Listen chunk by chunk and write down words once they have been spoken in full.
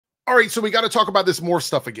All right, so we got to talk about this Morph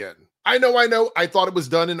stuff again. I know. I thought it was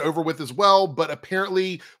done and over with as well, but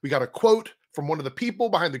apparently we got a quote from one of the people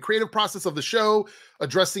behind the creative process of the show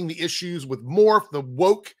addressing the issues with Morph, the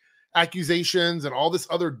woke accusations, and all this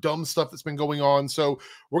other dumb stuff that's been going on. So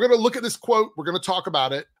we're going to look at this quote. We're going to talk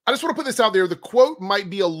about it. I just want to put this out there. The quote might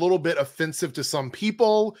be a little bit offensive to some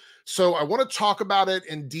people. So I want to talk about it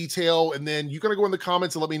in detail, and then you're going to go in the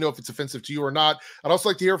comments and let me know if it's offensive to you or not. I'd also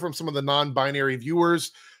like to hear from some of the non-binary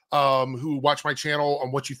viewers who watch my channel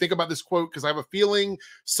on what you think about this quote, because I have a feeling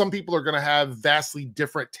some people are going to have vastly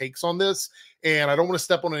different takes on this, and I don't want to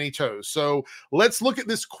step on any toes. So let's look at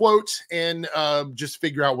this quote and just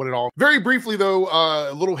figure out what it all. Very briefly, though,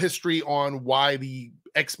 a little history on why the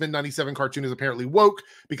X-Men 97 cartoon is apparently woke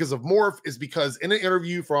because of Morph is because in an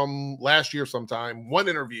interview from last year sometime, one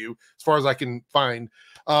interview, as far as I can find,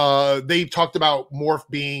 they talked about Morph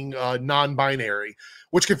being non-binary,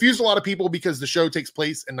 which confused a lot of people because the show takes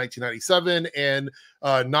place in 1997 and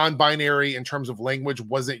non-binary in terms of language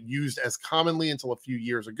wasn't used as commonly until a few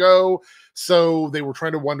years ago. So they were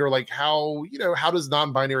trying to wonder, like, how does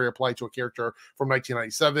non-binary apply to a character from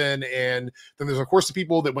 1997? And then there's, of course, the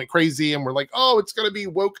people that went crazy and were like, oh, it's going to be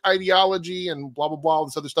woke ideology and blah, blah, blah, all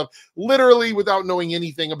this other stuff, literally without knowing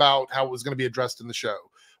anything about how it was going to be addressed in the show,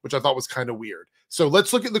 which I thought was kind of weird. So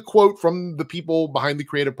let's look at the quote from the people behind the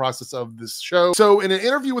creative process of this show. So in an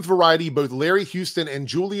interview with Variety, both Larry Houston and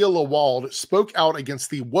Julia Lawald spoke out against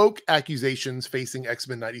the woke accusations facing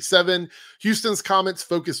X-Men 97. Houston's comments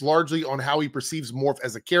focus largely on how he perceives Morph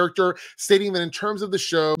as a character, stating that in terms of the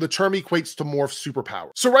show, the term equates to Morph's superpower.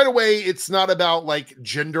 So right away, it's not about like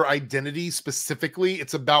gender identity specifically,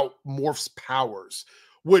 it's about Morph's powers,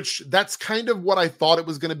 which that's kind of what I thought it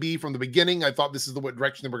was going to be from the beginning. I thought this is the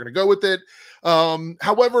direction that we're going to go with it.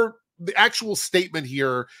 However, the actual statement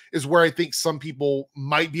here is where I think some people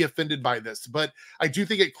might be offended by this, but I do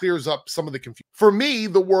think it clears up some of the confusion. For me,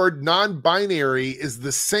 the word non-binary is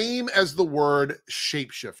the same as the word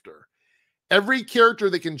shapeshifter. Every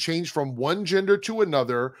character that can change from one gender to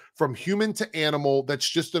another, from human to animal, that's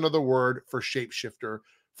just another word for shapeshifter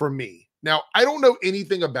for me. Now, I don't know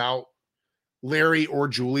anything about Larry or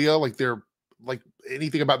Julia, like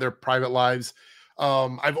anything about their private lives.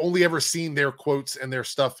 I've only ever seen their quotes and their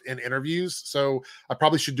stuff in interviews, so I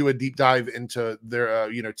probably should do a deep dive into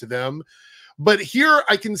their, to them. But here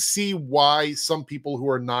I can see why some people who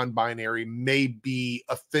are non-binary may be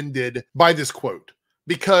offended by this quote,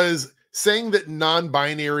 because saying that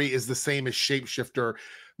non-binary is the same as shapeshifter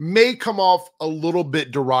may come off a little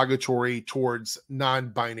bit derogatory towards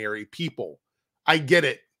non-binary people. I get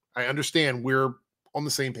it. I understand, we're on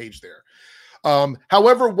the same page there.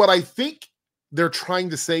 However, what I think they're trying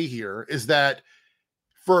to say here is that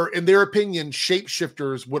in their opinion,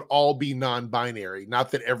 shapeshifters would all be non-binary,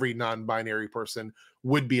 not that every non-binary person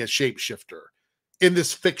would be a shapeshifter in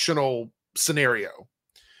this fictional scenario.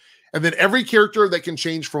 And then every character that can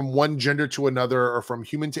change from one gender to another or from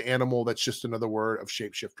human to animal, that's just another word of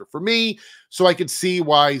shapeshifter for me. So I could see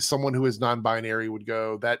why someone who is non-binary would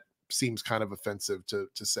go, that seems kind of offensive to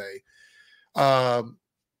say.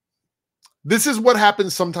 This is what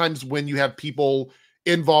happens sometimes when you have people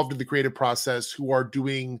involved in the creative process who are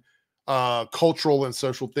doing cultural and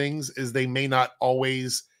social things, is they may not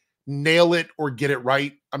always nail it or get it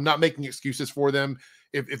right. I'm not making excuses for them.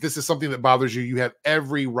 If this is something that bothers you, you have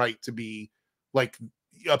every right to be like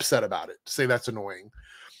upset about it, to say that's annoying.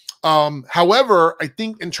 However, I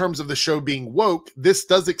think in terms of the show being woke, this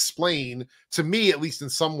does explain, to me, at least in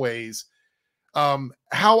some ways,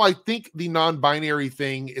 how I think the non-binary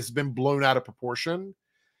thing has been blown out of proportion.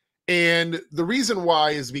 And the reason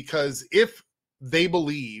why is because if they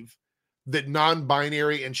believe that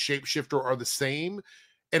non-binary and shapeshifter are the same,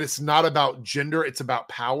 and it's not about gender, it's about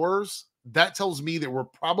powers, that tells me that we're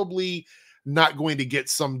probably not going to get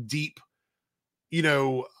some deep,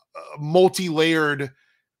 multi-layered,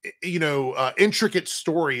 intricate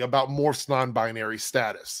story about Morph's non-binary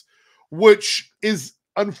status, which is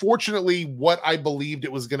unfortunately what I believed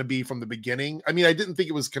it was going to be from the beginning. I mean, I didn't think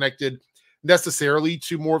it was connected necessarily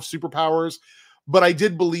to Morph's superpowers, but I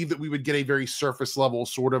did believe that we would get a very surface level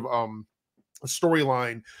sort of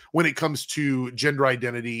storyline when it comes to gender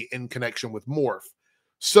identity in connection with Morph.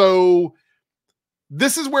 So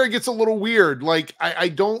this is where it gets a little weird. Like, I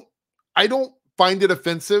don't find it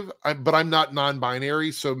offensive, but I'm not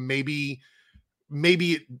non-binary, so maybe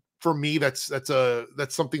for me that's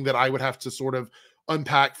something that I would have to sort of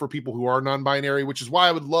unpack for people who are non-binary, which is why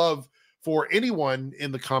I would love for anyone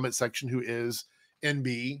in the comment section who is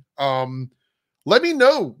NB, let me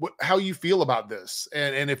know how you feel about this,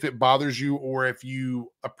 and if it bothers you or if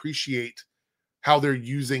you appreciate how they're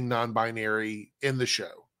using non-binary in the show.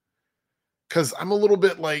 because I'm a little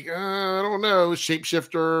bit like, I don't know,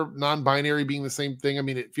 shapeshifter, non-binary being the same thing. I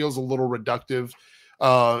mean, it feels a little reductive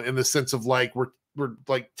in the sense of like we're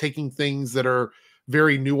like taking things that are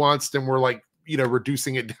very nuanced and we're like, you know,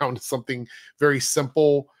 reducing it down to something very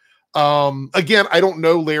simple. Again, I don't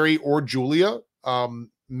know Larry or Julia.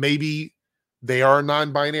 Maybe they are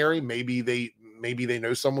non-binary. Maybe they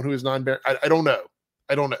know someone who is non-binary. I don't know.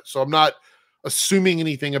 I don't know. So I'm not assuming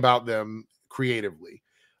anything about them creatively,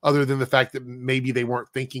 other than the fact that maybe they weren't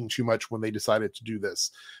thinking too much when they decided to do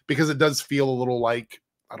this, because it does feel a little like,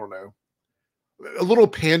 I don't know, a little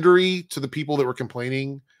pandery to the people that were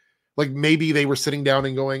complaining. Like maybe they were sitting down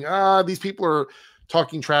and going, these people are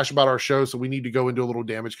talking trash about our show, so we need to go into a little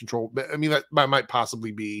damage control. I mean, that might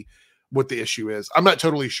possibly be what the issue is. I'm not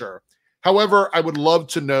totally sure. However, I would love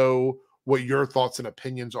to know what your thoughts and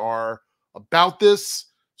opinions are about this.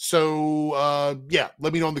 So yeah,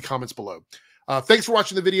 let me know in the comments below. Thanks for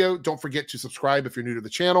watching the video. Don't forget to subscribe if you're new to the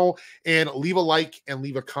channel, and leave a like and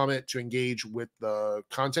leave a comment to engage with the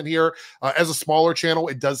content here. As a smaller channel,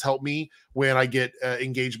 it does help me when I get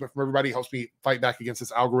engagement from everybody. It helps me fight back against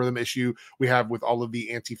this algorithm issue we have with all of the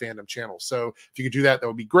anti-fandom channels. So if you could do that, that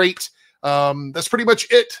would be great. That's pretty much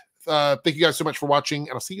it. Thank you guys so much for watching,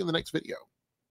 and I'll see you in the next video.